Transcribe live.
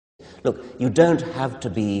Look, you don't have to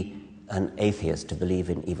be an atheist to believe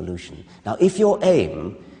in evolution. Now, if your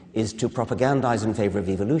aim is to propagandize in favor of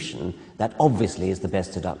evolution, that obviously is the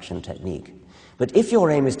best seduction technique. But if your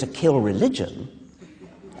aim is to kill religion,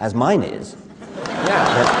 as mine is,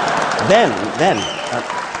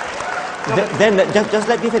 just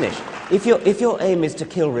let me finish. If your aim is to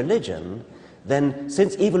kill religion, then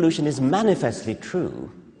since evolution is manifestly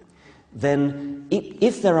true, then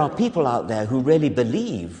if there are people out there who really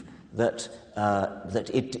believe that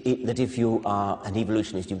if you are an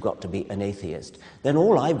evolutionist, you've got to be an atheist, then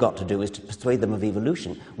all I've got to do is to persuade them of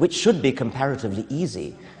evolution, which should be comparatively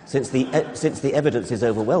easy, since the evidence is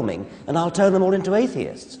overwhelming, and I'll turn them all into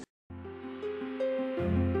atheists.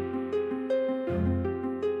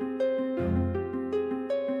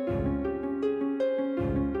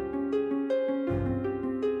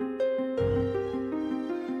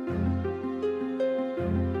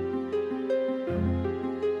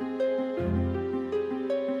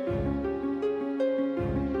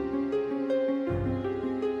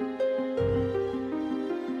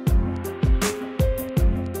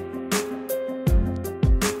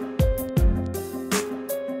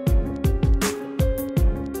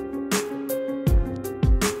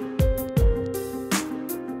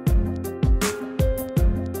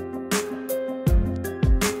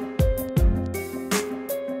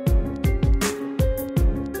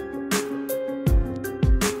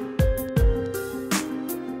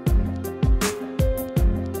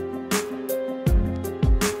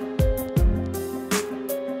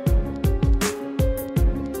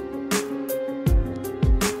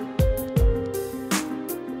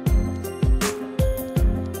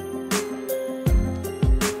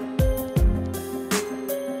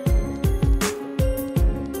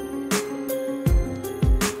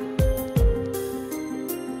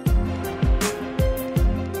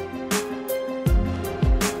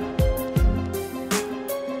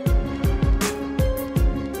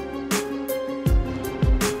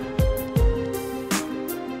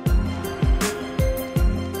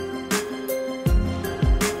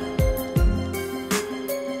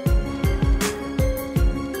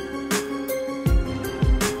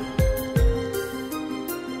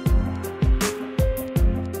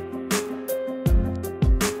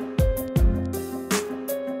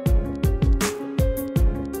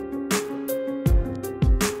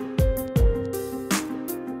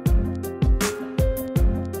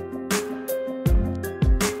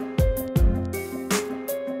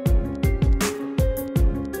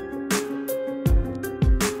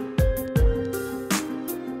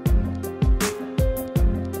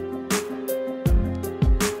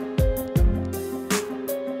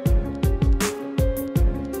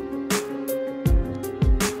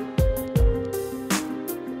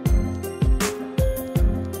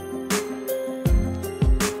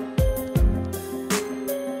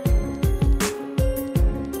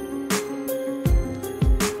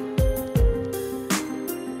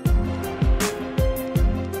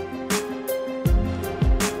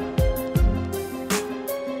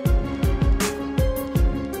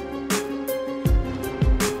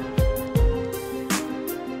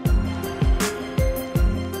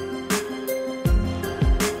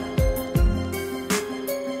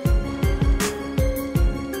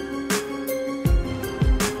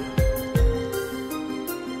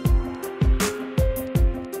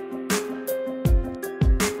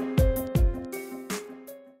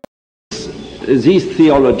 this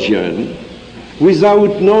theologian,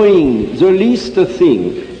 without knowing the least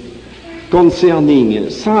thing concerning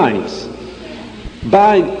science,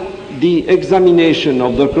 by the examination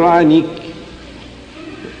of the Quranic,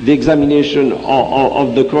 the examination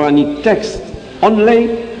of the Quranic text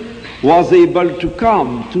only, was able to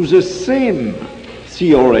come to the same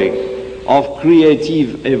theory of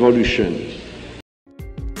creative evolution.